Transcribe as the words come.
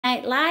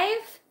Night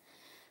Live.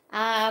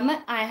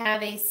 I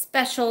have a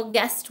special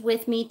guest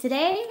with me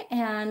today,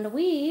 and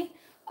we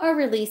are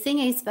releasing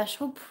a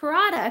special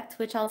product,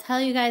 which I'll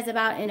tell you guys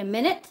about in a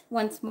minute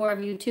once more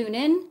of you tune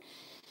in.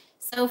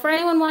 So for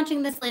anyone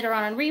watching this later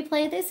on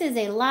replay, this is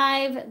a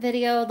live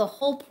video. The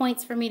whole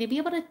point's for me to be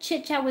able to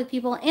chit chat with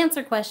people,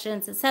 answer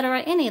questions,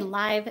 etc. in a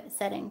live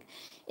setting.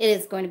 It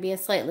is going to be a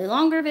slightly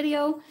longer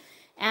video,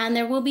 and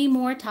there will be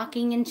more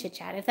talking and chit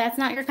chat. If that's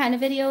not your kind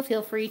of video,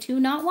 feel free to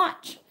not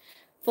watch.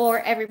 For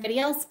everybody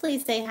else,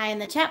 please say hi in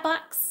the chat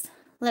box.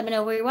 Let me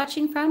know where you're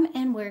watching from,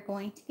 and we're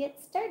going to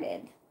get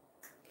started.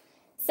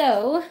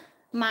 So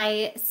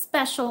my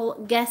special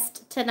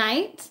guest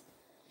tonight,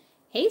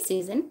 hey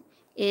Susan,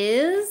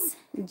 is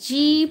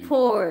G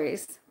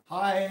Pores.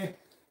 Hi.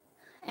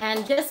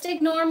 And just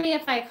ignore me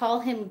if I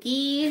call him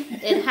Gee.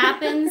 It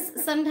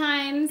happens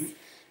sometimes.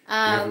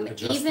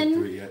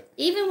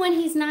 Even when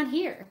he's not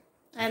here.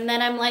 And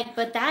then I'm like,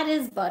 but that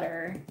is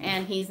butter,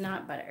 and he's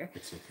not butter.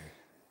 It's okay.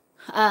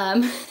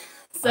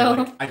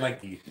 So I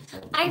like Gee.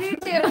 I do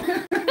too.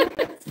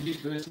 He's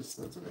delicious.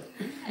 That's okay.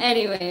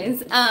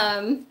 Anyways,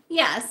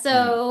 yeah,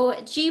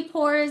 so G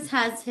Pores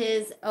has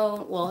his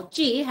own, well,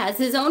 G has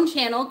his own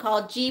channel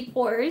called G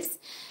Pores.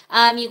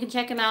 You can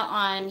check him out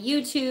on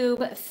YouTube,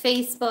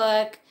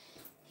 Facebook.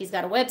 He's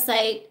got a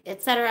website,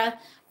 etc.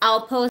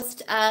 I'll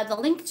post the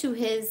link to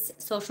his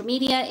social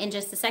media in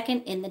just a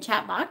second in the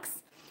chat box.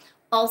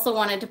 Also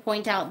wanted to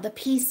point out the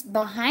piece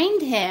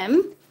behind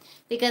him,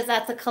 because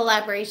that's a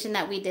collaboration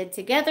that we did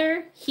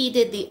together. He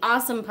did the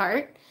awesome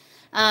part.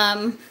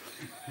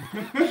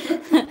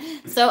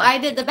 So I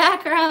did the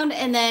background,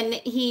 and then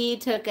he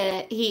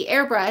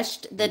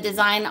airbrushed the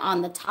design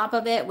on the top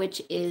of it,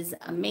 which is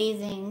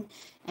amazing.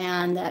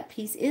 And that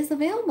piece is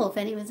available if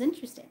anyone's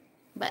interested.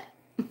 But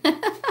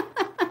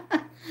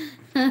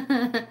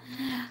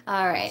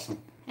all right. Awesome.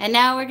 And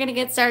now we're gonna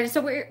get started. So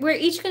we're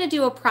each gonna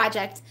do a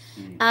project.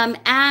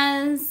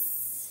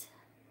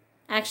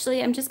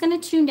 Actually, I'm just gonna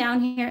tune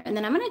down here, and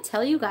then I'm gonna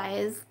tell you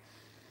guys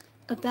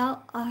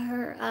about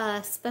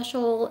our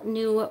special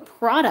new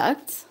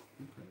product.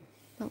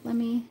 But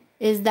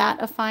is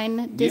that a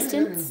fine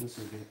distance?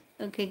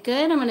 Yeah, okay,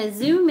 good. I'm gonna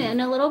zoom in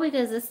a little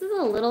because this is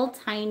a little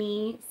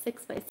tiny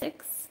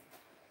 6x6.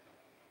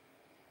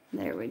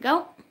 There we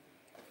go.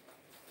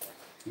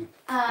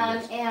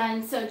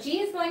 And so G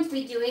is going to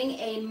be doing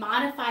a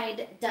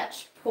modified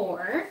Dutch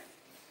pour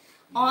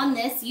on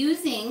this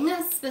using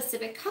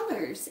specific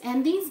colors.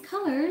 And these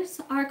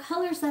colors are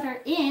colors that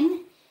are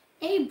in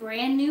a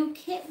brand new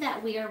kit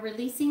that we are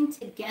releasing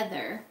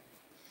together.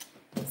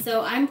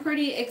 So I'm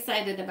pretty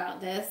excited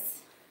about this.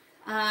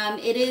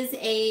 It is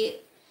a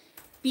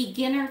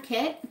beginner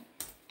kit,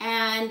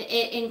 and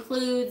it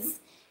includes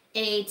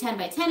a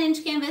 10x10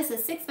 inch canvas, a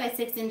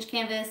 6x6 inch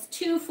canvas,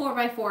 2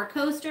 4x4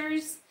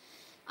 coasters.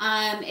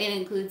 It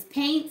includes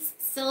paints,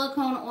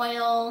 silicone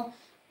oil,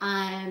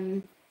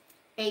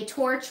 a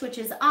torch, which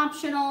is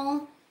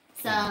optional,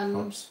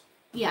 some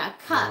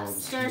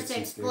cups, stir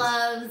sticks,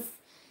 gloves,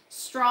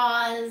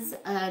 straws,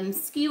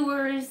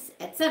 skewers,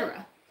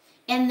 etc.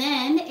 And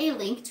then a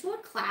link to a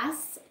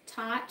class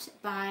taught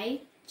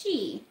by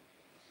G.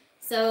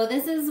 So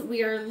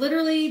we are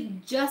literally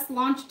just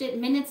launched it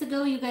minutes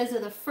ago. You guys are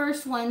the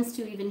first ones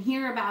to even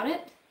hear about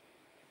it.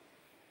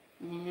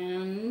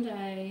 And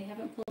I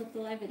haven't pulled up the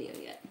live video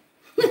yet.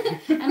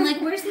 I'm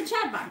like, where's the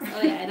chat box?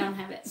 Oh yeah, I don't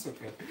have it. It's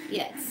okay.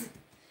 Yes.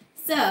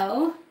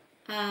 So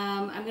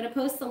I'm going to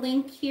post the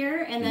link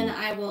here, and then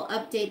I will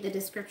update the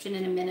description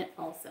in a minute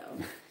also.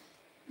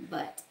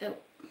 But, oh,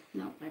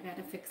 no, I got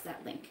to fix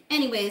that link.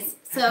 Anyways,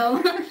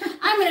 so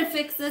I'm going to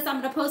fix this.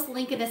 I'm going to post the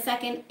link in a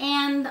second,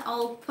 and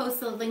I'll post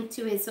the link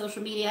to his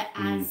social media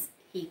as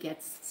he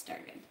gets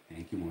started.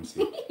 Thank you,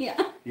 Marcy.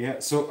 Yeah. Yeah,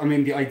 so, I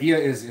mean, the idea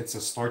is it's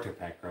a starter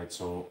pack, right?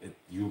 So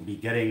you'll be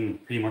getting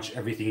pretty much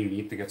everything you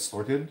need to get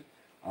started,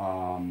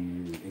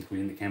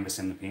 including the canvas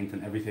and the paint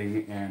and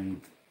everything.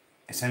 And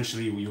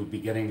essentially, you'll be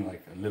getting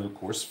like a little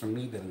course from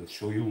me that will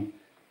show you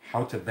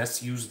how to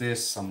best use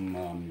this,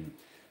 some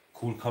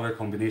cool color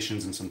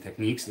combinations and some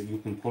techniques that you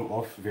can pull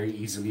off very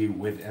easily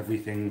with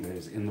everything that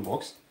is in the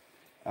box.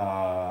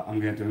 I'm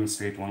going to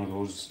demonstrate one of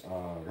those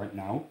right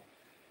now.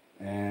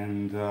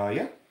 And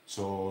yeah,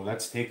 so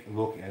let's take a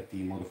look at the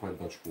modified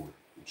Dutch pour,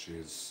 which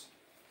is,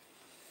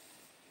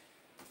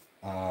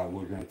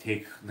 we're going to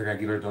take the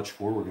regular Dutch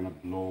pour, we're going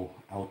to blow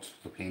out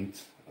the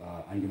paint.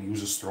 I'm going to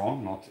use a straw,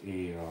 not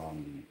a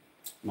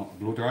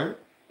blow dryer,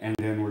 and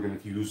then we're going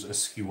to use a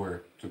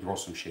skewer to draw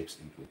some shapes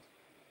into it.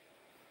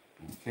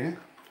 Okay,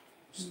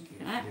 just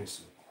give this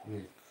a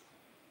quick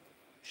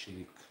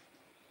shake.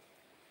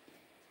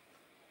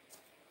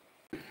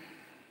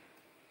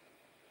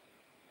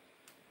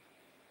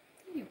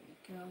 Here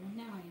we go.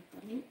 Now I have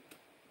the link.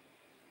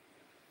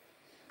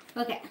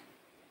 Okay.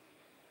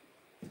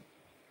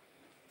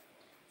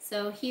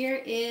 So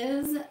here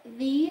is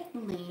the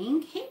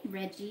link. Hey,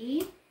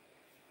 Reggie.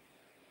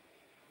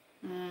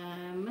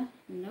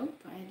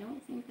 Nope, I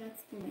don't think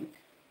that's the link.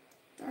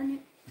 Darn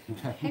it. What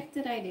the heck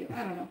did I do? I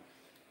don't know.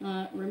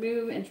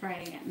 Remove and try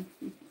it again.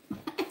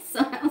 I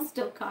somehow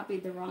still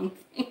copied the wrong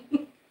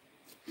thing.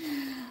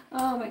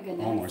 Oh my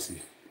goodness. Oh,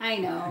 Marcy. I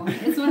know.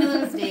 It's one of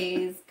those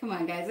days. Come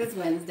on, guys. It's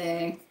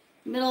Wednesday.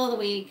 Middle of the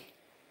week.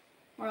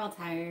 We're all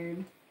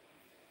tired.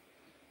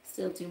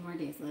 Still 2 more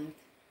days left.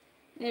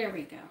 There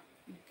we go.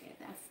 Okay,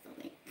 that's the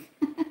link.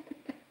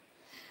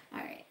 All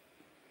right.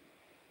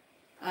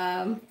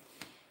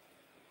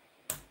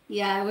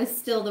 Yeah, it was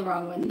still the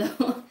wrong one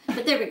though.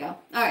 But there we go.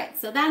 All right,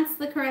 so that's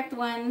the correct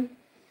one.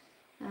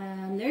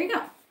 There you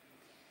go.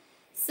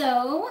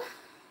 So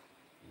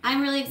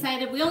I'm really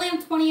excited. We only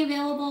have 20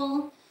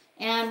 available.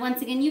 And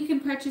once again, you can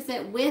purchase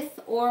it with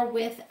or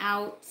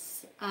without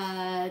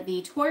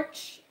the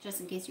torch,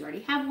 just in case you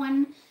already have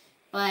one.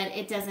 But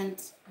it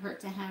doesn't hurt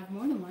to have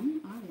more than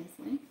one,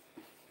 obviously.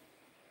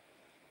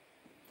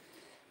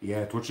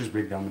 Yeah, torches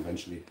break down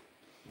eventually.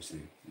 You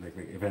see, like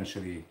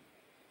eventually,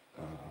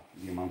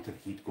 the amount of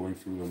heat going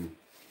through them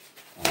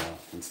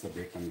tends to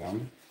break them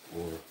down,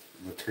 or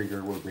the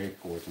trigger will break,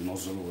 or the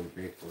nozzle will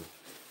break, or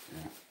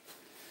yeah.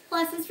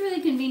 Plus, it's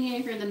really convenient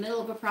if you're in the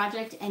middle of a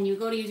project and you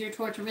go to use your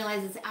torch and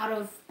realize it's out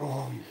of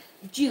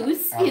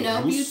juice,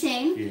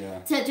 butane, yeah.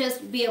 to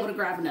just be able to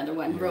grab another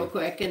one real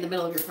quick in the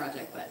middle of your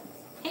project. But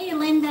hey,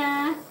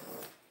 Linda.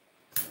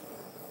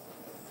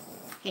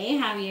 Hey,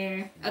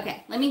 Javier.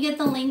 Okay, let me get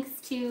the links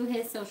to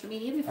his social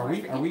media before I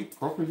forget. Are we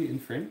properly in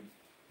frame?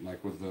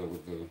 Like with the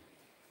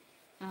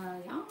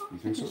yeah. You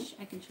think so?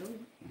 I can show you.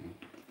 Yeah.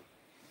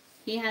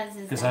 He has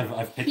his. Because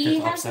I've picked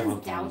it up several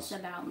times. He has his doubts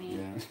about me.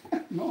 Yeah.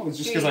 No, it's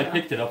just because I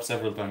picked it up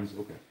several times.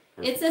 Okay.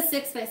 Perfect. It's a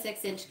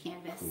 6x6 inch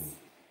canvas.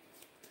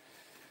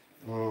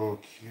 Cool.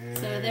 Okay.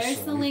 So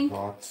there's the link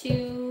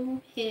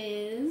to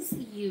his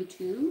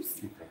YouTube's.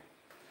 Okay.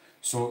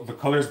 So the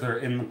colors that are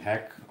in the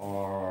pack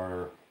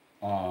are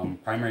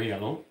primary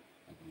yellow.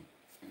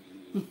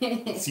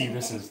 See,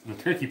 this is the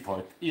tricky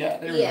part. Yeah.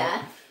 There we go.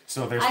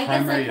 So there's primary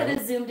yellow. I guess I could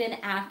have zoomed in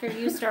after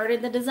you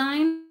started the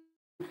design.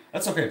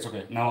 That's okay. It's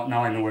okay. Now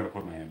I know where to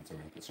put my hand. It's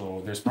okay.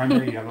 So there's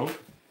primary yellow,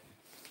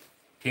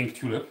 pink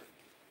tulip,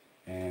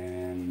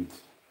 and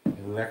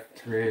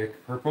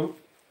electric purple.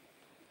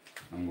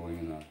 I'm going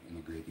in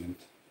a gradient.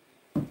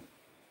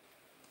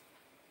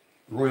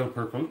 Royal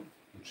purple,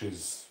 which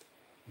is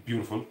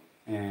beautiful,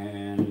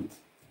 and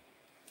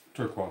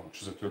turquoise,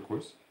 which is a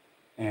turquoise.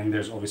 And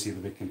there's obviously the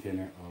big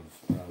container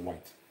of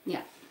white.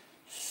 Yeah.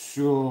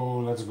 So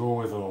let's go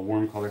with a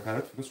warm color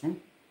palette for this one.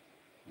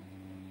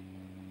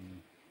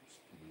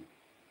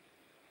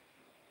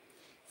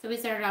 So we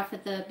started off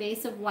with the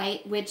base of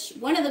white, which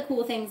one of the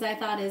cool things I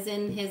thought is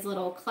in his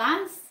little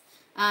class,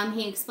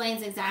 he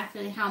explains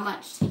exactly how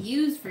much to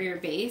use for your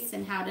base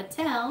and how to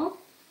tell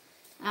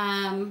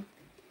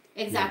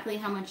exactly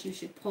how much you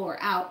should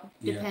pour out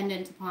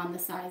dependent upon the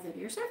size of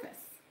your surface.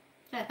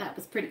 Which I thought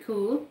was pretty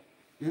cool.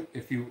 Yeah,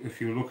 if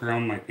you look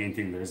around my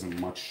painting, there isn't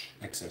much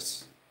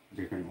excess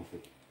dripping off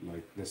it.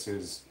 Like this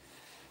is,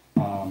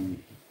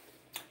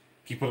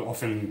 people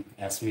often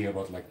ask me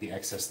about like the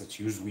excess that's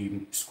used.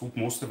 We scoop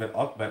most of it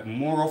up, but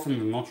more often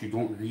than not, you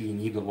don't really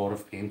need a lot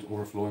of paint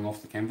overflowing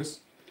off the canvas,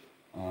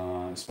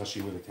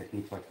 especially with a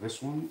technique like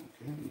this one.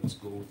 Okay, let's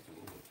go with the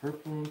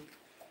purple.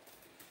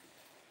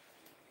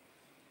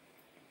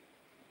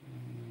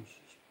 Let's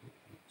just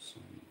put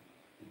some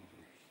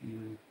over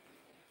here.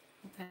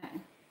 Okay,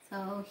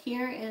 so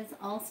here is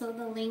also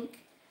the link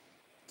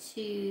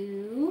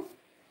to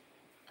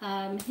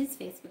his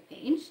Facebook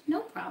page. No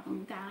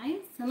problem,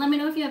 guys. And let me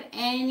know if you have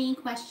any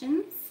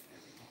questions.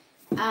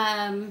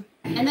 And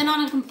then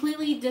on a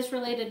completely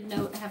disrelated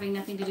note, having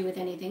nothing to do with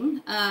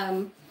anything,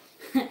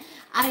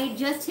 I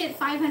just hit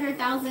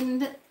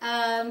 500,000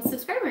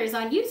 subscribers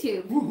on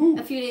YouTube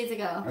a few days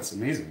ago. That's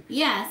amazing.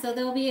 Yeah, so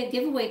there'll be a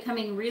giveaway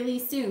coming really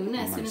soon,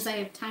 as soon as I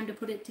have time to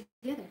put it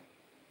together.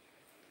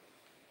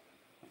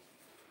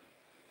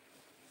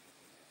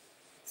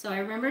 So I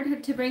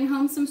remembered to bring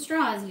home some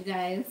straws, you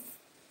guys.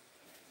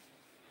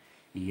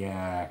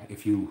 Yeah,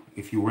 if you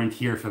weren't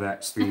here for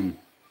that stream,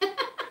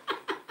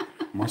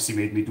 Marcy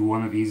made me do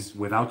one of these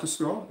without a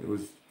straw.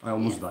 I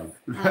almost died.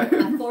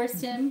 I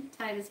forced him,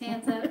 tied his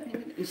hands up.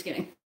 I'm just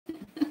kidding.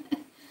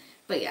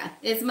 But yeah,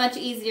 it's much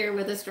easier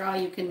with a straw.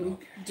 You can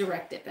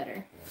direct it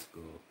better. Let's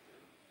go.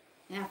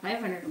 Yeah,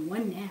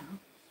 501 now.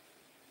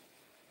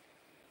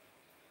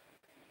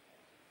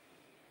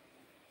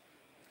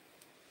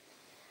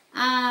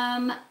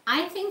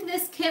 I think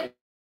this kit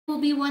will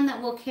be one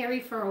that will carry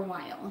for a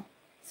while.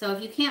 So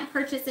if you can't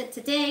purchase it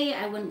today,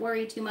 I wouldn't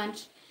worry too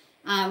much.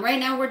 Right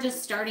now we're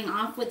just starting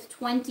off with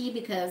 20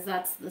 because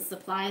that's the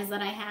supplies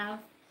that I have.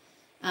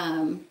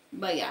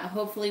 But yeah,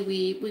 hopefully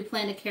we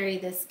plan to carry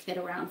this kit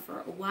around for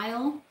a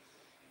while.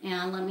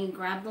 And let me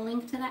grab the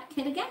link to that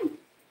kit again.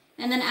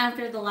 And then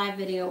after the live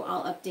video,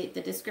 I'll update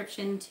the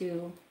description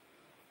to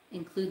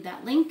include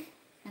that link.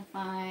 If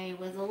I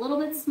was a little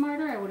bit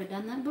smarter, I would have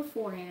done that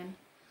beforehand.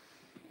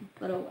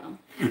 But oh well.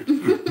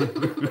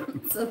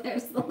 So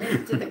there's the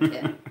link to the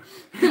kit.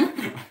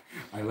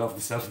 I love the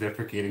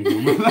self-deprecating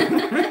humor.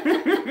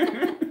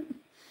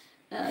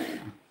 Yeah.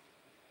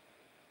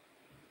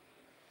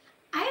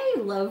 I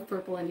love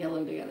purple and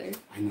yellow together.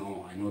 I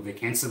know, they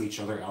cancel each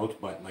other out,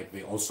 but like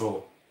they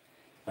also,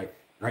 like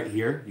right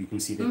here, you can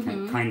see they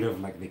can kind of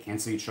like they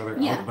cancel each other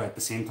out, but at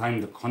the same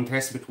time, the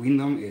contrast between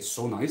them is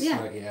so nice.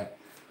 Yeah. Yeah.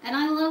 And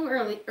I love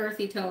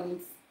earthy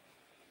tones.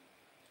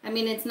 I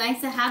mean, it's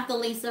nice to have the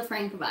Lisa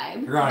Frank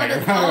vibe, Right. but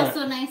it's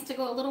also nice to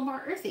go a little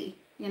more earthy,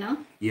 you know?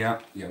 Yeah.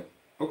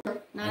 Okay.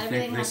 Not I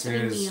everything think has this to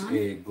be is neon.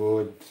 a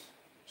good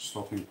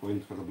stopping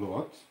point for the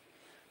blowout.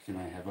 Can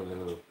I have a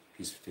little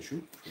piece of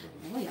tissue?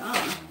 Oh, yeah.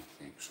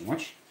 Thank you so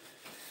much.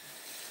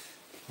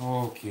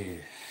 Okay.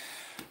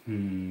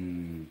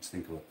 Let's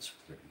think about this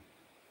for a second.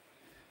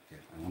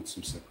 Okay, I want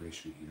some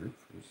separation here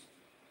first.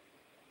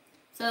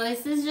 So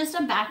this is just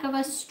a back of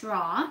a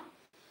straw,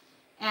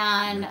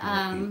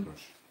 and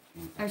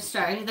or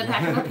sorry, the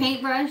back of a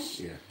paintbrush.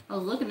 Yeah. I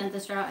was looking at the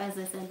straw as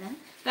I said that.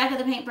 Back of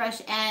the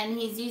paintbrush, and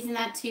he's using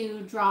that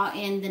to draw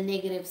in the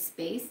negative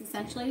space,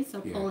 essentially.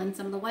 So pull in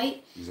some of the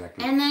white.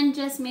 Exactly. And then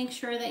just make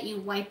sure that you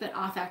wipe it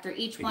off after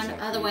each one.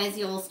 Otherwise,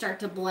 you'll start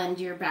to blend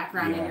your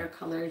background and your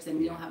colors,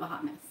 and you'll have a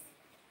hot mess.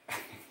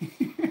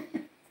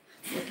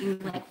 Looking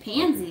like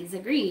pansies,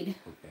 agreed.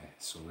 Okay,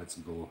 so let's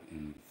go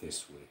in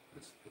this way.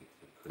 Let's take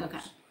the curves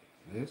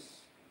like this,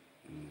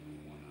 and then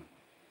we want to...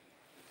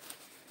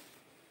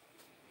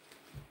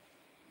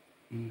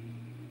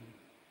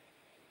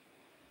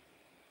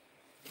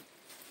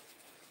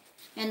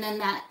 And then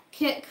that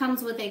kit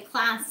comes with a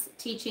class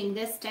teaching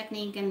this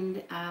technique,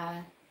 and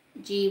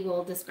G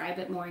will describe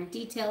it more in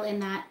detail in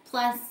that.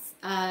 Plus,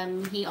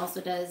 he also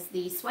does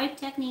the swipe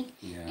technique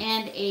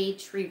and a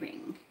tree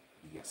ring.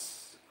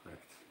 Yes,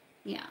 correct.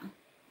 Yeah.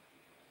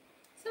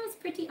 So it's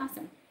pretty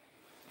awesome.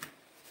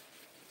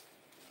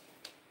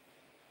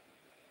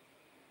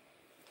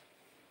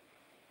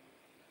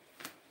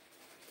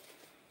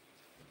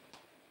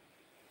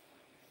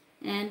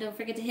 And don't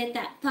forget to hit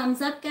that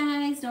thumbs up,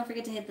 guys. Don't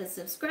forget to hit the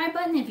subscribe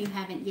button if you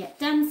haven't yet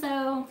done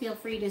so. Feel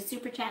free to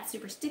super chat,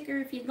 super sticker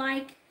if you'd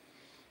like.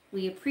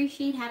 We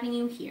appreciate having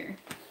you here.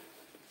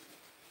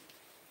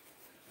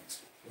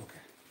 Okay.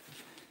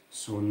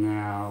 So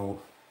now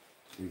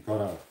we've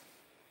got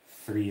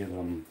 3 of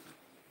them.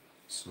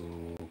 So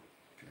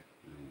okay,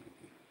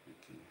 we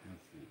can have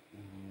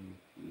them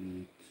all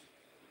eat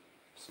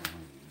some.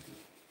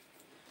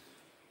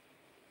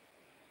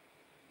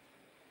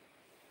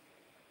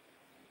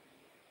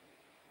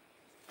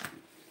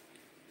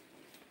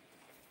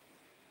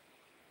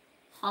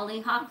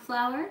 Hollyhock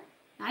flower.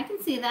 I can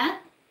see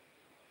that.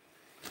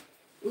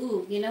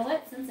 Ooh, you know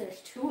what? Since there's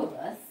 2 of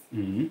us,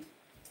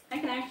 I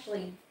can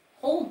actually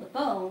hold the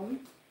bone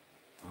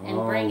and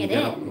bring it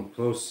in.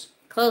 Close.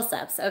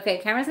 Close-ups. Okay,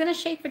 camera's going to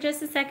shake for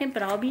just a second,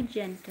 but I'll be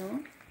gentle.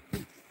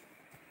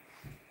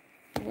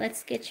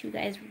 Let's get you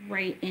guys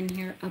right in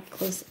here up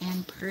close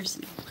and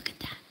personal. Look at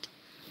that.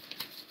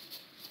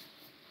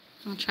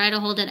 I'll try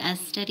to hold it as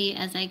steady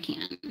as I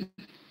can.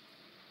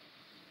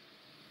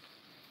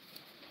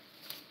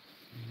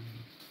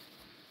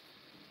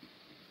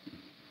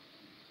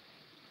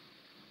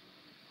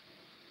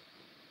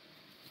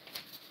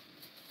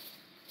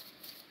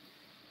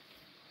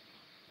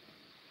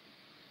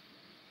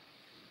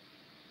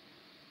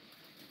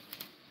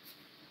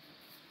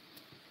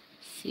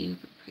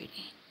 Super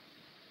pretty.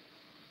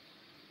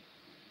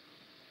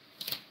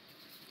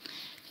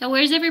 So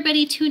where's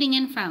everybody tuning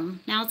in from?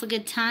 Now's a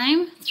good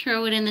time.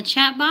 Throw it in the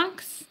chat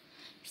box.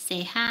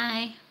 Say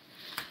hi.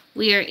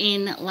 We are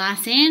in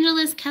Los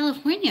Angeles,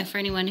 California, for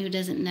anyone who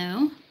doesn't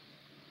know.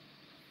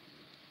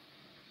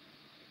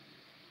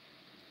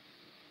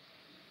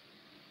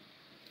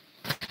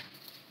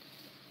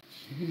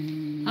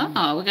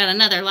 Oh, we got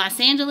another Los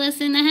Angeles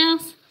in the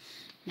house.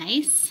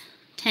 Nice.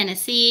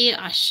 Tennessee,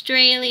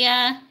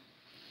 Australia.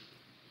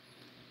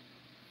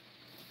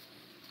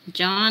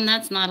 John,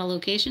 that's not a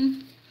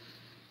location.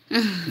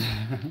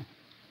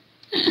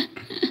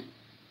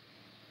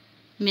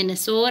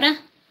 Minnesota,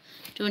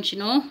 don't you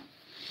know?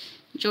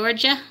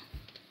 Georgia,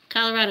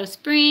 Colorado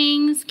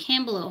Springs,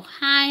 Campbell,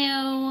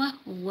 Ohio.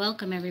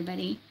 Welcome,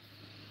 everybody.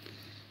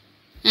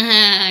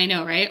 I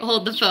know, right?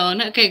 Hold the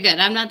phone. Okay, good.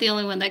 I'm not the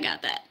only one that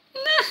got that.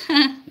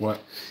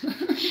 What?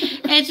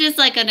 It's just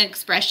like an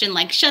expression,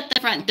 like shut the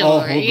front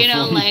door, you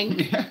know,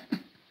 like.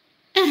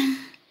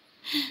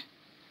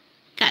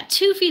 Got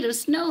 2 feet of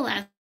snow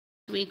last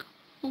week.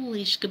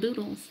 Holy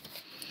skaboodles.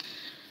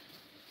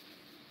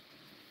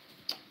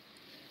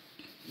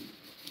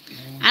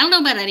 I don't know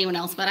about anyone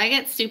else, but I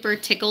get super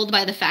tickled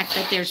by the fact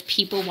that there's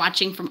people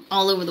watching from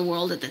all over the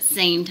world at the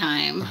same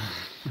time.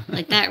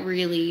 Like, that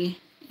really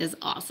is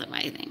awesome,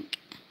 I think.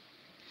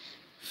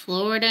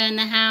 Florida in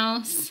the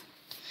house.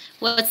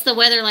 What's the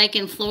weather like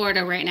in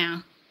Florida right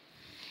now?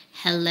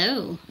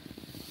 Hello.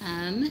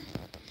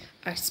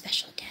 Our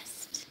special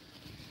guest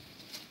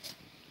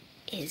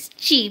is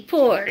G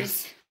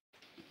Pores.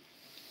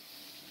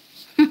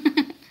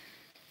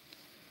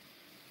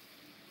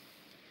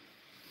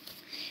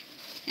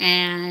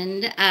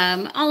 And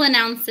I'll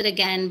announce it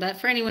again, but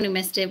for anyone who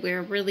missed it,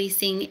 we're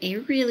releasing a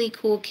really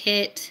cool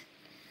kit,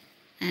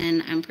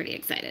 and I'm pretty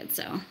excited.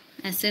 So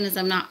As soon as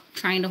I'm not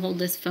trying to hold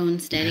this phone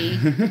steady,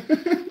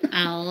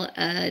 I'll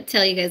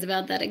tell you guys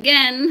about that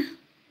again.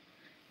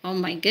 Oh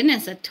my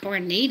goodness, a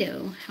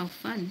tornado. How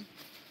fun.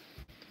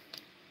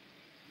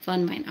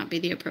 Fun might not be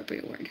the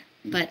appropriate word,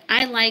 but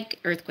I like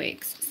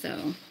earthquakes,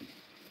 so.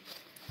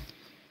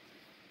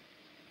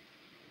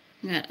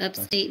 We got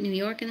upstate New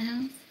York in the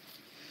house.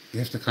 You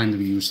have to kind of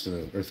be used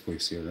to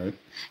earthquakes here, right?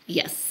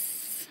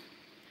 Yes.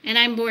 And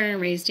I'm born and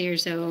raised here,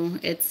 so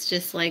it's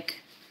just like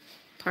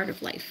part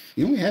of life.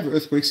 You know, we have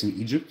earthquakes in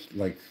Egypt.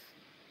 Like,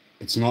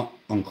 it's not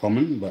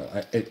uncommon,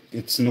 but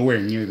it's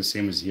nowhere near the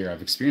same as here.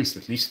 I've experienced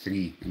at least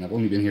 3, and I've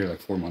only been here like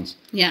 4 months.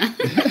 Yeah.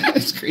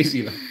 It's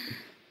crazy. Like.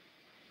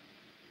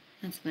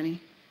 That's funny.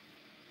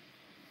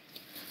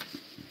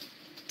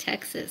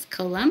 Texas,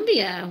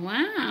 Columbia.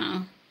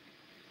 Wow.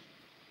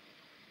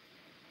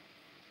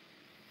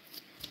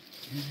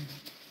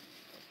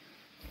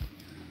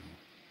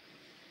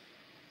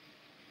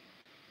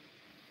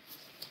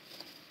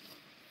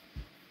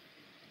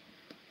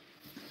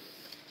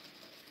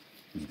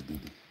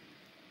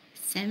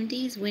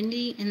 '70s,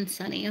 windy and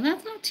sunny. Oh,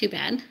 that's not too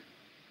bad.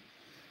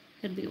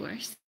 Could be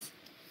worse.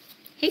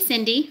 Hey,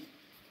 Cindy.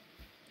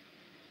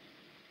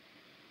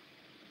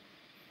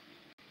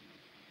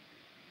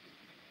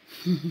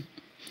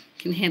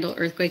 Can handle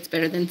earthquakes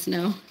better than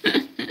snow.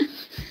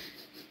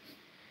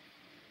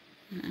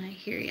 I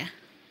hear ya.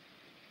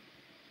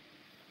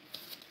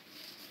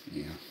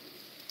 Yeah.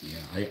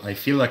 I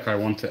feel like I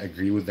want to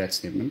agree with that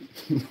statement.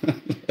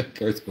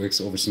 Like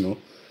earthquakes over snow.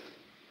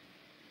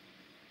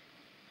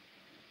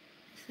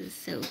 This is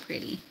so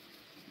pretty.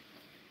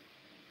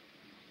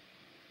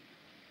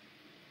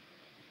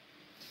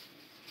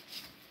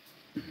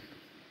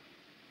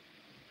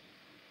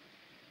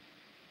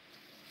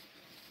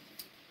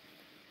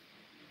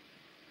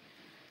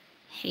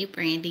 Hey,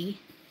 Brandy.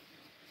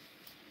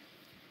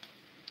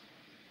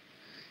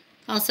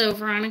 Also,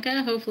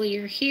 Veronica, hopefully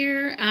you're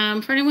here.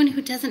 For anyone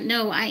who doesn't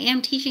know, I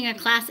am teaching a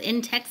class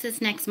in Texas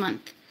next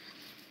month.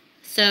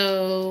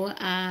 So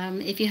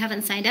if you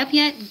haven't signed up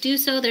yet, do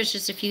so. There's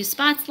just a few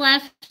spots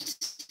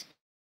left.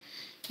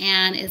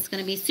 And it's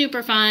going to be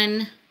super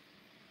fun.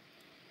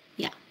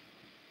 Yeah.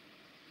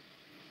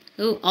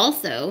 Oh,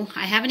 also,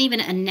 I haven't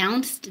even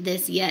announced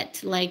this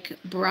yet, like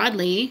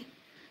broadly.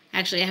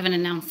 Actually, I haven't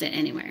announced it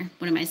anywhere.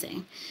 What am I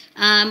saying?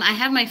 I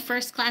have my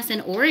first class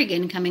in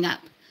Oregon coming up.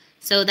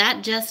 So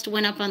that just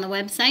went up on the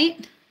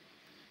website.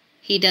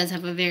 He does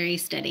have a very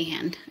steady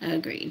hand.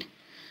 Agreed.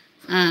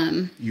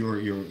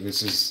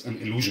 This is an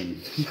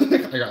illusion.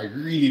 I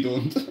really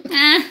don't.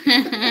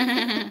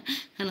 An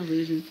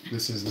illusion.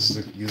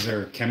 These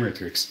are camera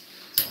tricks.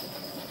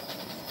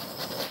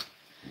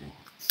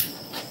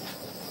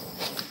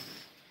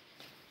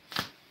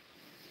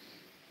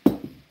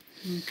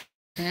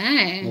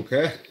 Okay.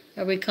 Okay.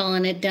 Are we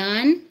calling it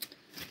done?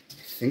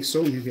 I think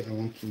so. Maybe I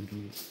want to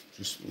do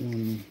just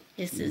one.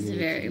 This is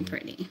very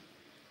pretty.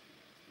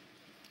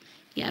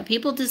 Yeah,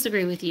 people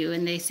disagree with you,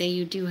 and they say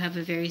you do have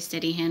a very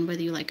steady hand,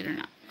 whether you like it or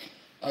not.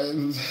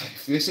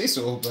 They say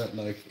so, but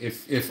like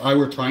if I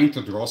were trying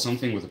to draw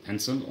something with a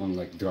pencil on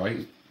like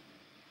dry,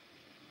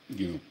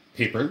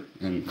 paper,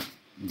 and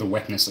the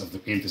wetness of the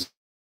paint is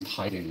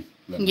hiding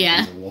that my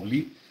hands are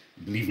wobbly,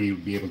 believe me,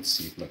 you'd be able to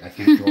see it. Like I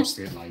can't draw a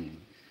straight line.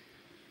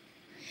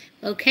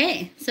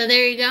 Okay, so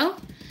there you go.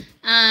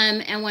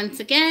 And once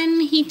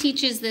again, he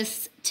teaches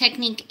this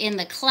technique in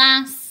the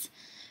class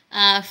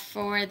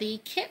for the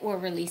kit we're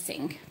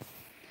releasing.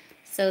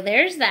 So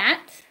there's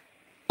that.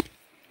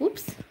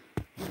 Oops.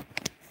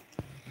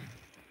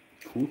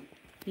 Cool.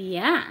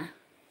 Yeah.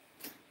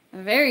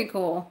 Very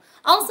cool.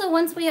 Also,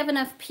 once we have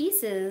enough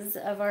pieces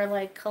of our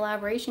like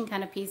collaboration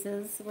kind of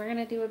pieces, we're going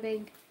to do a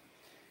big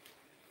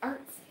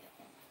art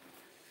sale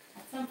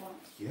at some point.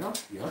 Yeah.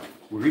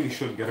 We really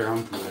should get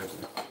around to that.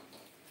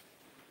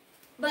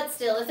 But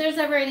still, if there's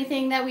ever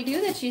anything that we do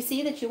that you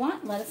see that you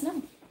want, let us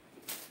know.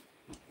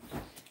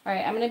 All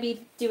right, I'm going to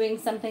be doing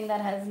something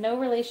that has no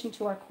relation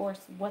to our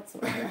course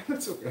whatsoever.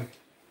 That's okay.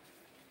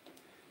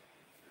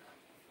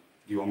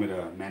 Do you want me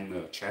to man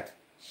the chat?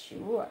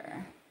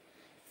 Sure.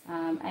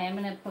 I am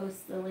going to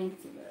post the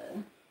link to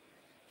the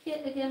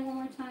kit again one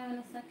more time in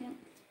a second.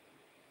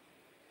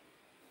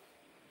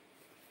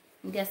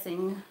 I'm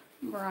guessing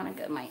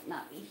Veronica might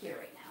not be here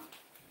right now.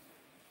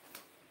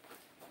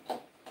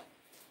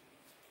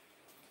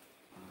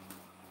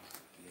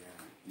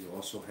 You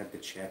also had the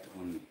chat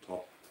on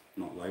top,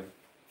 not live.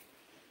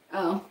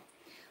 Oh,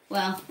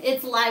 well,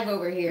 it's live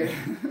over here,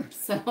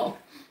 so. All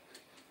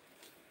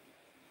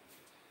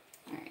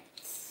right.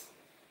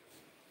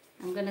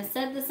 I'm going to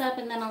set this up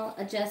and then I'll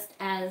adjust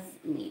as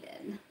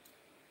needed.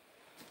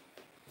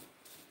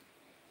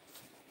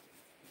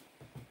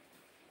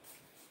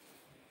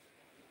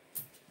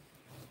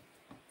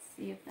 Let's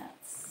see if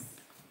that's.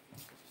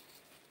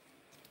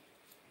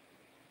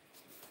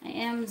 I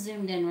am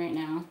zoomed in right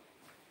now.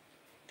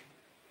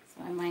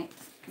 So I might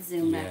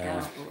zoom back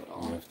out a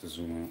little. You have to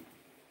zoom out.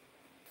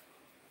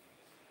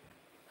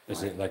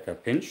 Is it like a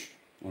pinch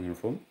on your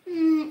phone?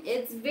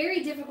 It's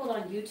very difficult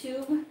on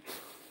YouTube.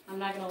 I'm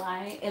not going to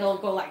lie. It'll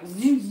go like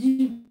zoom,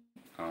 zoom.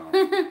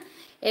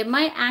 It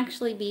might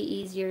actually be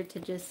easier to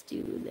just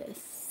do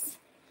this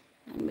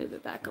and move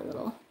it back a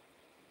little.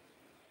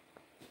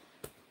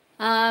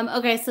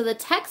 Okay, so the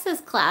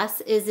Texas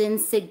class is in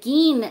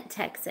Seguin,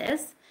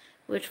 Texas,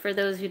 which for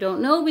those who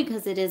don't know,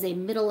 because it is a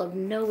middle of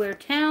nowhere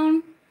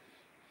town,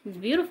 it's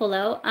beautiful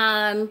though.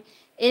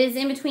 It is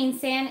in between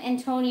San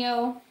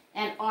Antonio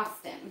and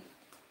Austin.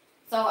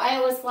 So I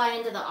always fly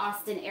into the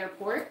Austin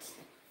airport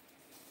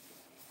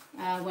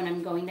when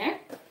I'm going there.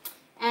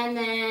 And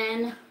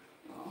then,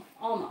 oh,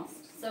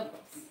 almost, so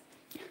close.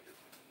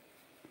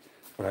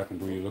 What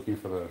happened? Were you looking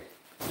for the...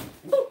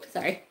 Ooh,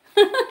 sorry.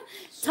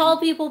 Tall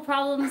people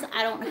problems,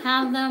 I don't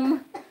have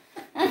them.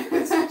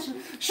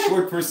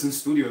 Short person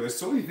studio. There's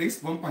so many things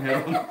to bump my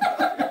head on.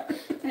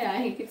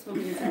 Yeah, he keeps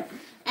bumping his head.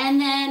 And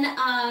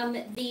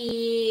then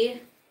the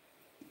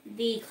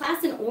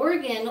class in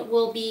Oregon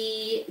will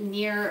be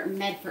near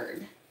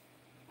Medford.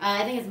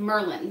 I think it's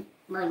Merlin,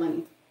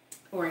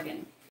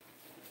 Oregon.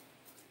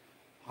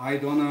 Hi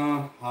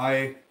Donna.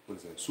 Hi. What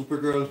is that?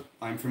 Supergirl.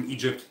 I'm from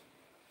Egypt.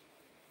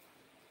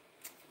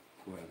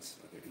 Who else?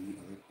 Are there any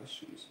other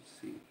questions?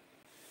 Let's see.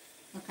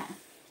 Okay.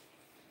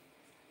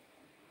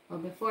 Well,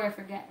 before I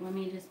forget, let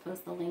me just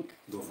post the link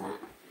to that.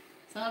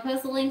 So I'll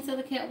post the link to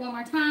the kit one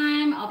more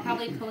time. I'll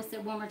probably post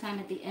it one more time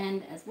at the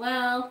end as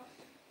well.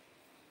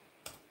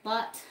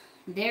 But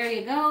there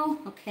you go.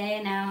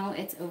 Okay, now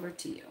it's over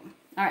to you.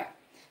 All right.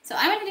 So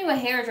I'm going to do a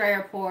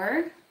hairdryer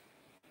pour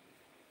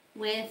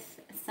with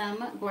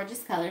some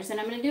gorgeous colors. And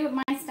I'm going to do it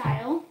my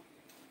style,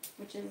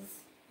 which is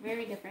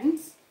very different.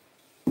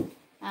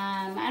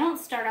 I don't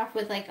start off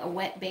with like a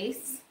wet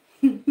base.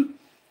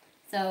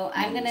 So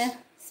I'm going to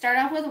start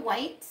off with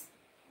white.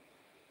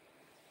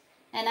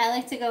 And I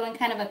like to go in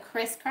kind of a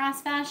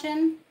crisscross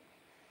fashion.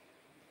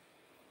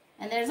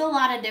 And there's a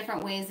lot of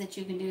different ways that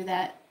you can do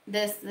that.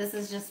 This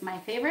is just my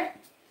favorite.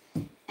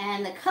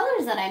 And the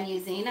colors that I'm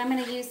using, I'm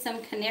going to use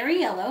some Canary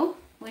Yellow,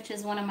 which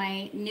is one of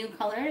my new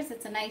colors.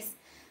 It's a nice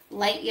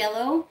light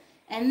yellow.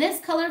 And this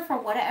color, for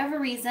whatever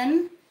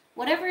reason,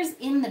 whatever's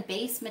in the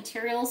base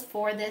materials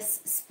for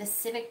this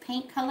specific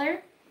paint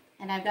color,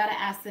 and I've got to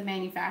ask the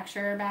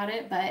manufacturer about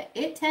it, but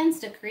it tends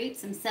to create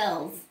some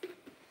cells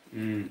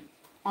on its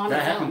own.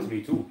 That happened to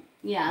me too.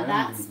 Yeah,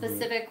 that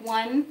specific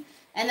one.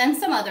 And then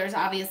some others,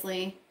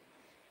 obviously.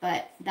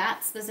 But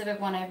that specific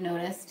one I've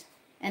noticed.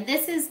 And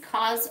this is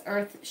Cause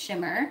Earth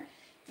Shimmer.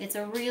 It's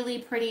a really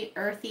pretty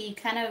earthy,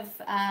 kind of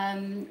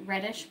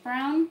reddish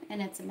brown.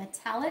 And it's a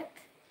metallic.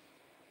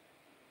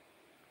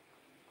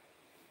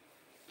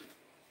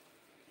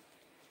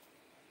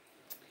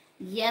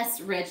 Yes,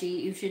 Reggie,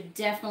 you should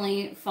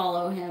definitely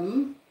follow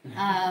him.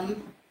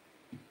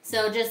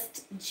 So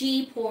just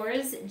G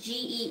Pours,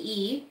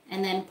 G-E-E,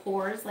 and then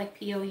Pours, like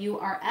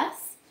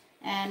P-O-U-R-S.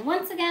 And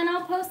once again,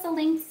 I'll post the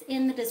links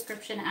in the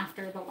description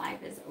after the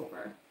live is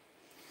over.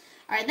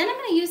 All right, then I'm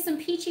going to use some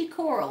Peachy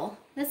Coral.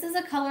 This is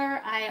a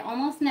color I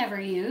almost never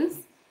use,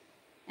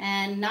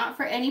 and not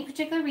for any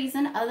particular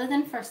reason other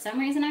than for some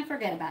reason I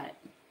forget about it.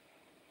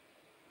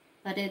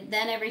 But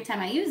then every time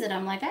I use it,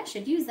 I'm like, I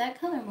should use that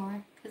color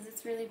more because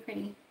it's really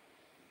pretty.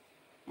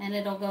 And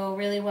it'll go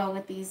really well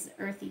with these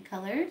earthy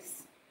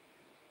colors.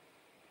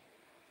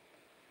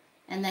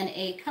 And then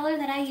a color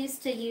that I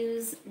used to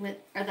use with,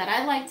 or that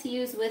I like to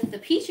use with the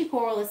Peachy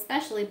Coral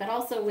especially, but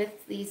also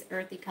with these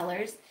earthy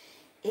colors,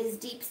 is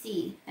Deep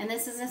Sea. And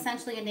this is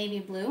essentially a navy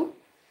blue.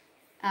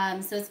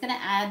 So it's going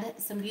to add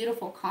some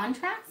beautiful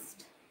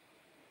contrast.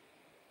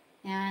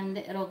 And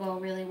it'll go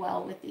really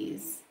well with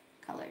these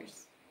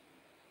colors.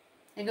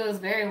 It goes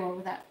very well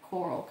with that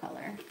coral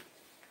color.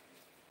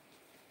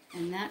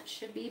 And that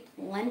should be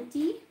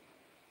plenty.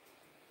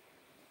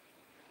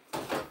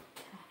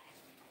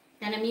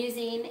 Then I'm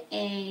using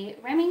a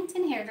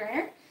Remington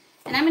hairdryer.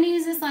 And I'm going to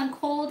use this on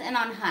cold and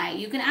on high.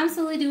 You can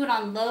absolutely do it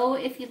on low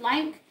if you'd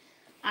like.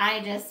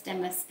 I just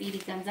am a Speedy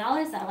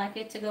Gonzalez. I like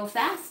it to go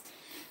fast.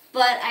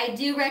 But I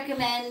do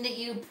recommend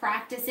you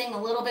practicing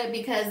a little bit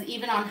because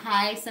even on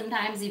high,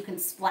 sometimes you can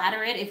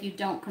splatter it if you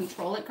don't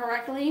control it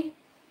correctly.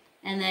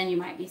 And then you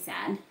might be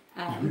sad.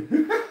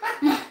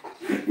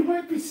 You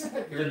might be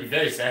sad. You're going to be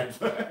very sad.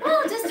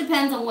 Well, it just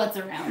depends on what's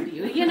around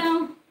you, you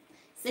know.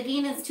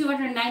 Seguin is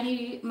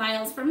 290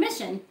 miles from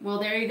Mission. Well,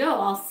 there you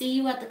go. I'll see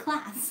you at the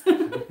class.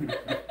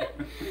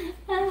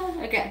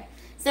 Okay.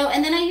 So,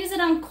 and then I use it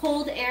on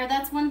cold air.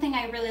 That's one thing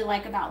I really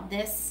like about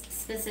this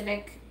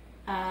specific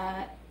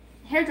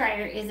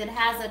hairdryer is it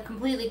has a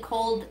completely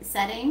cold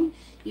setting.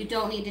 You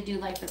don't need to do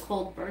like the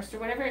cold burst or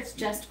whatever. It's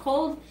just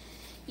cold.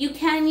 You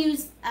can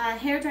use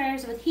hair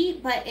dryers with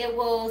heat, but it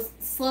will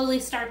slowly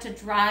start to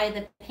dry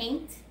the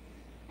paint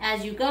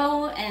as you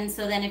go. And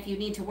so then if you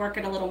need to work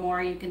it a little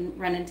more, you can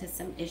run into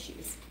some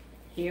issues.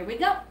 Here we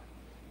go.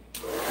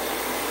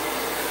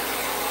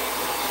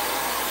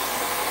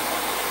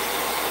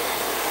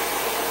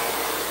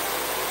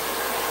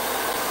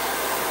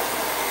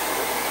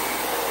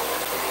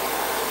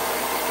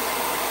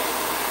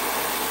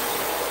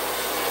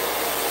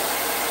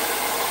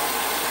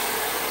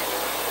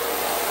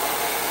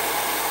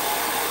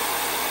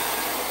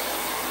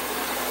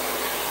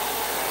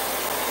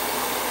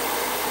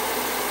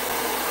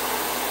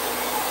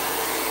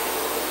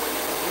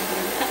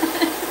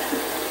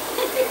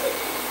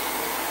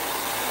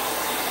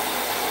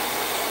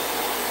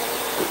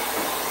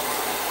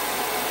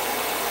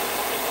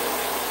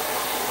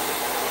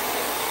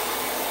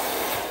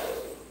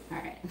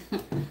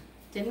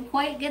 Didn't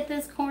quite get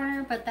this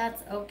corner, but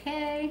that's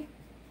okay.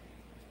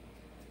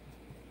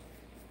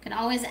 Can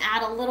always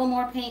add a little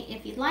more paint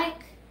if you'd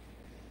like.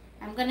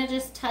 I'm gonna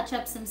just touch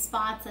up some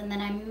spots and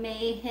then I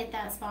may hit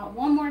that spot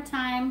one more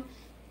time,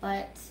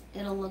 but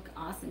it'll look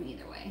awesome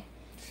either way.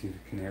 See the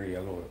canary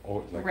yellow,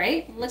 oh, like,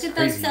 right? Look at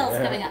crazy. those cells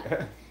coming up.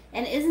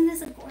 And isn't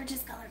this a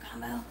gorgeous color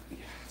combo? Yeah,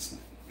 it's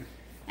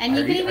and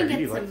you can even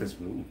really get like some this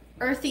blue.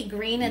 earthy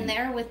green in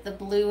there with the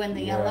blue and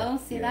the yellow.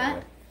 See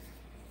that?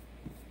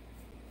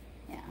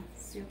 Yeah,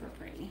 super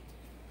pretty.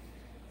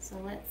 So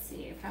let's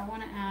see if I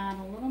want to add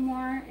a little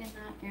more in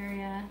that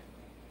area.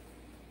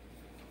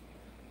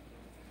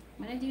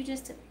 I'm going to do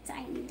just a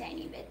tiny,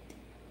 tiny bit.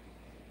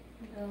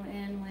 Go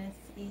in with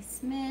a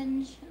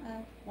smidge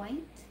of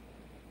white.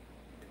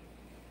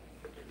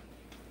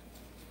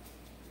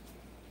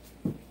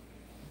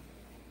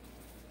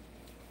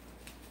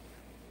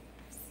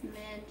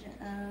 Smidge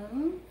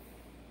of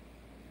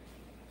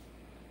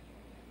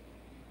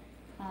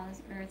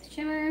Cause Earth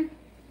Shimmer.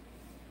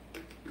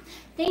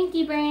 Thank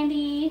you,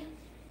 Brandy.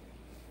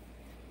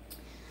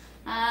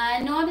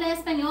 No habla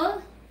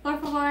español, por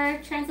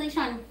favor,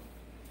 translation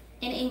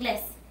in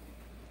English.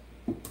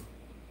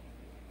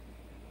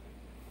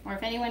 Or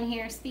if anyone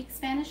here speaks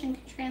Spanish and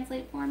can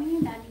translate for me,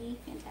 that'd be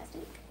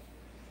fantastic.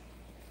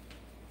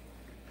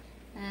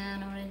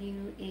 And I'm going to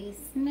do a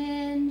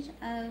smidge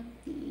of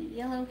the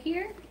yellow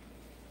here.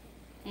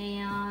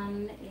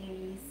 And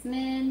a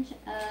smidge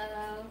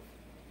of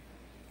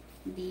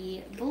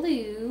the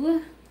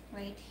blue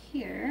right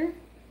here.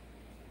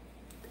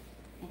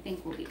 I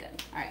think we'll be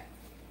good. All right.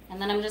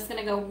 And then I'm just going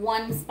to go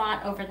one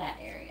spot over that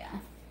area.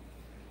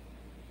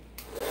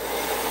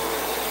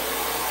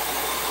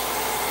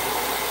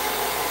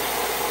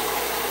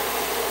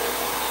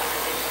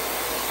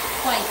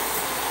 Twice.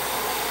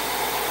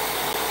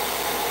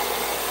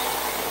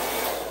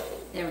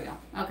 There we go.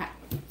 Okay.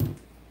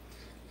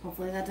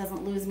 Hopefully that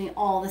doesn't lose me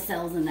all the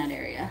cells in that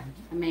area.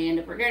 I may end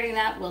up regretting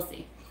that. We'll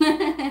see.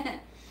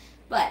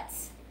 But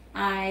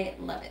I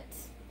love it.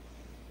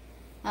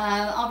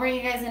 I'll bring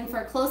you guys in for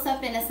a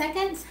close-up in a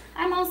second.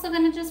 I'm also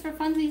going to just for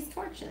funsies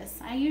torch this.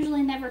 I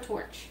usually never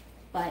torch,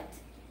 but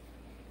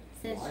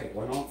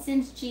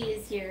since G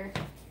is here,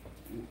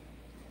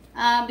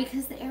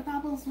 because the air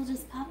bubbles will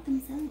just pop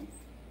themselves.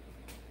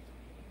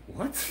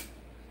 What?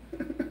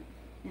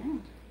 Yeah.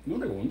 No,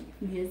 they won't.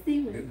 Yes, they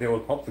will. They will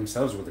pop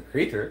themselves with a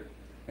crater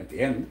at the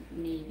end.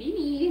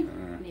 Maybe.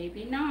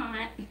 Maybe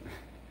not.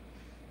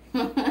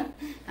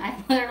 I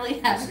literally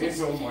haven't.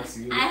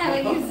 I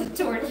haven't used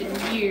a torch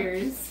in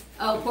years.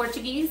 Oh,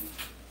 Portuguese?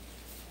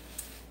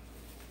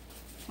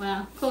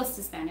 Well, close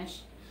to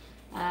Spanish.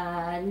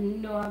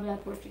 No habla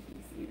Portuguese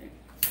either.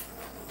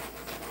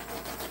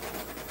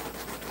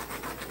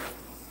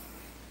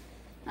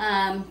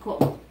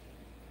 Cool.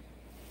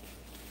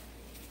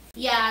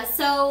 Yeah,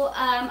 so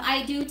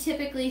I do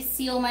typically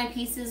seal my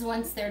pieces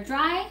once they're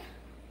dry.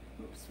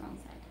 Oops, wrong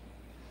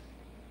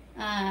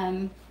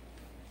side.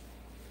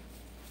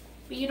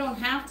 But you don't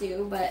have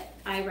to, but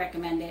I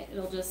recommend it.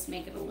 It'll just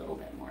make it a little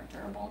bit more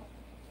durable.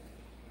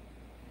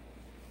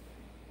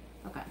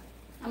 Okay,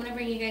 I'm gonna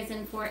bring you guys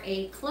in for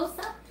a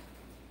close-up.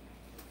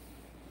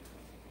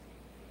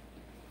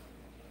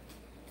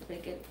 Did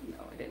I get,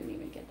 no, I didn't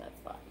even get that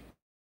spot.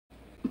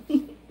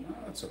 No,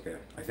 that's okay.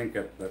 I think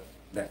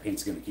that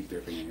paint's gonna keep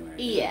dripping anyway.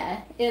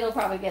 Yeah, it'll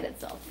probably get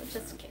itself, but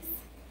just in case.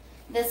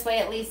 This way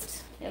at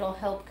least it'll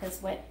help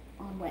because wet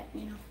on wet,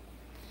 you know.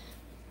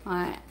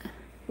 Alright.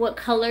 What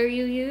color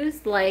you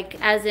use, like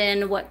as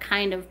in what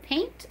kind of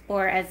paint,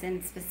 or as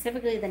in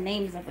specifically the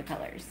names of the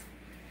colors.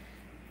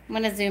 I'm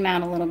going to zoom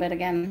out a little bit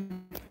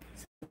again.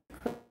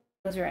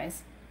 Close your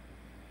eyes.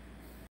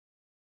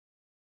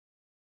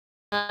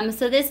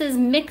 So this is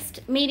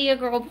Mixed Media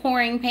Girl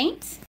pouring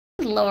paint.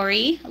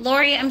 Lori,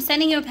 I'm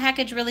sending you a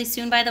package really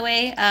soon, by the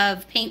way,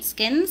 of paint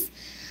skins.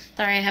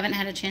 Sorry, I haven't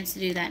had a chance to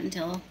do that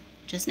until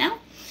just now.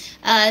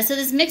 So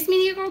this Mixed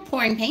Media Girl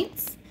pouring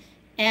paints,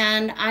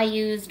 and I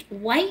used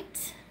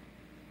white,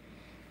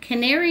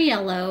 canary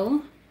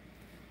yellow,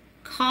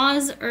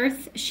 Cause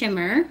Earth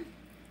Shimmer,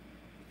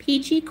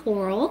 peachy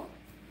coral,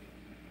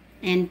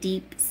 and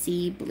deep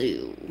sea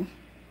blue.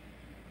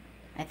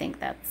 I think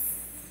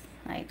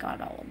I got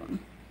all of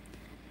them.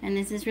 And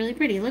this is really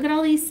pretty. Look at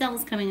all these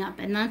cells coming up,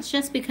 and that's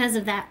just because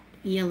of that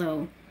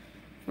yellow.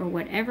 For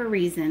whatever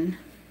reason,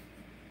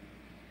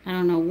 I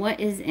don't know what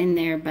is in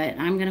there, but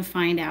I'm gonna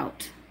find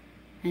out,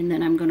 and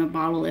then I'm gonna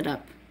bottle it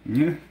up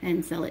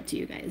and sell it to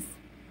you guys.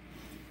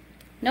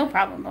 No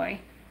problem,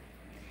 Lori.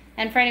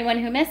 And for anyone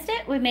who missed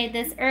it, we made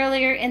this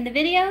earlier in the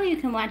video. You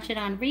can watch it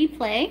on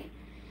replay.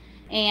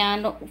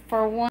 And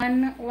for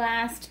one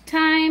last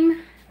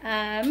time,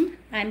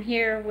 I'm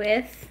here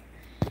with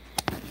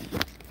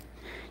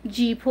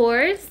G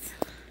Pours.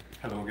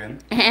 Hello again.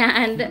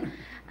 And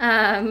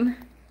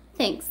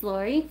thanks,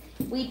 Lori.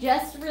 We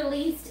just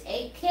released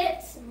a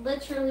kit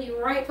literally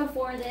right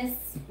before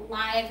this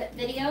live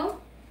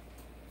video.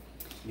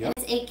 Yep.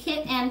 It's a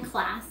kit and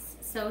class.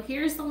 So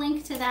here's the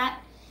link to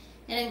that.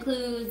 It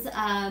includes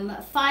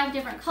 5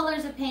 different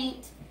colors of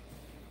paint: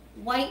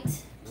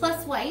 white,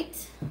 plus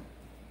white,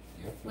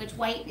 Yep. which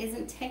white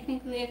isn't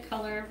technically a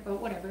color, but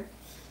whatever.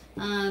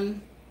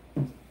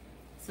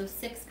 So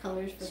 6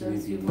 colors for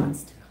those who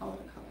wants to call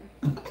it a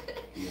color.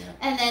 Yeah.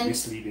 And then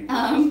Misleading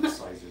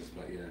sizes,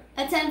 but yeah.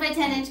 a 10 by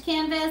 10 inch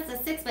canvas, a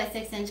 6 by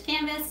 6 inch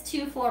canvas,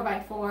 2 4 by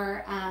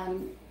 4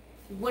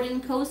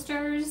 wooden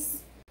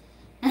coasters,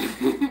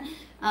 plus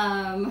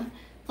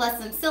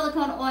some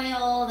silicone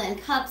oil, then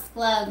cups,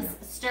 gloves,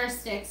 stir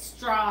sticks,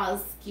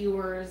 straws,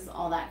 skewers,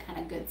 all that kind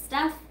of good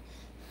stuff.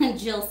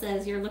 Jill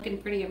says you're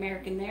looking pretty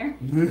American there.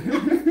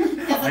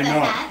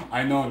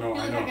 I know.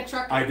 Like a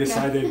trucker. I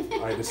decided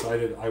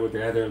I would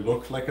rather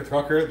look like a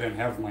trucker than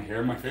have my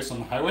hair in my face on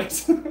the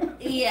highways.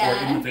 Yeah. Or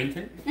in the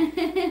painting.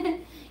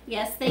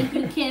 Yes, thank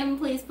you, Kim.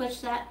 Please push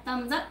that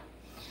thumbs up.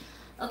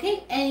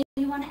 Okay, anything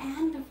you want to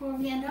add before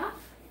we end off?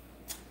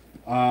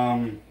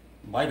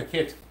 Buy the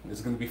kit. It's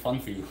gonna be fun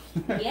for you.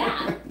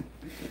 Yeah.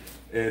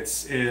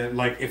 It's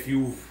like if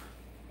you've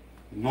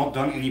not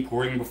done any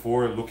pouring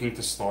before, looking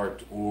to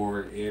start,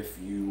 or if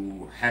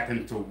you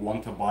happen to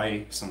want to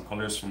buy some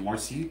colors from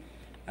Marcy,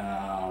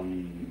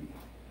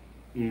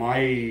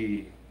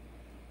 my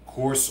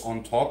course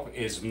on top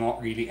is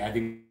not really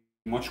adding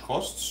much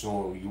cost,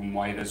 so you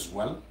might as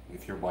well,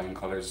 if you're buying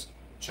colors,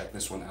 check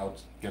this one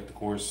out, get the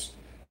course.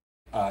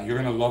 You're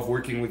gonna love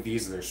working with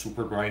these. They're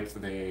super bright.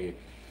 They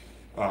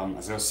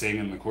as I was saying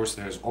in the course,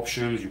 there's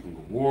options. You can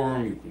go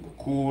warm, you can go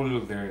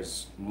cool.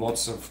 There's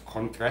lots of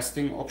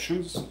contrasting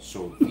options.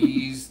 So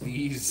these,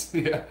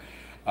 yeah,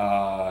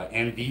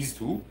 and these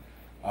too.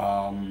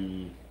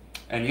 And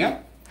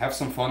yeah, have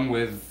some fun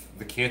with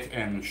the kit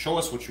and show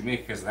us what you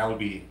make, because that will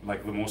be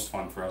like the most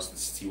fun for us to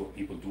see what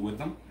people do with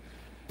them.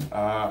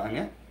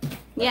 And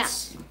yeah.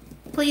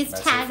 Please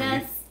tag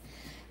us.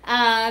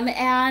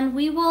 And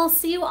we will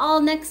see you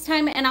all next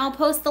time, and I'll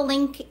post the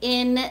link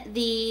in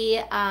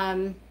the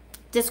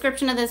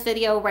description of this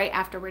video right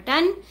after we're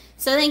done.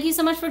 So thank you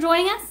so much for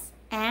joining us,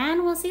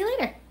 and we'll see you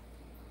later.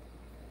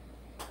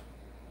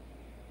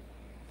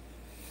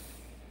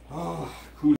 Oh.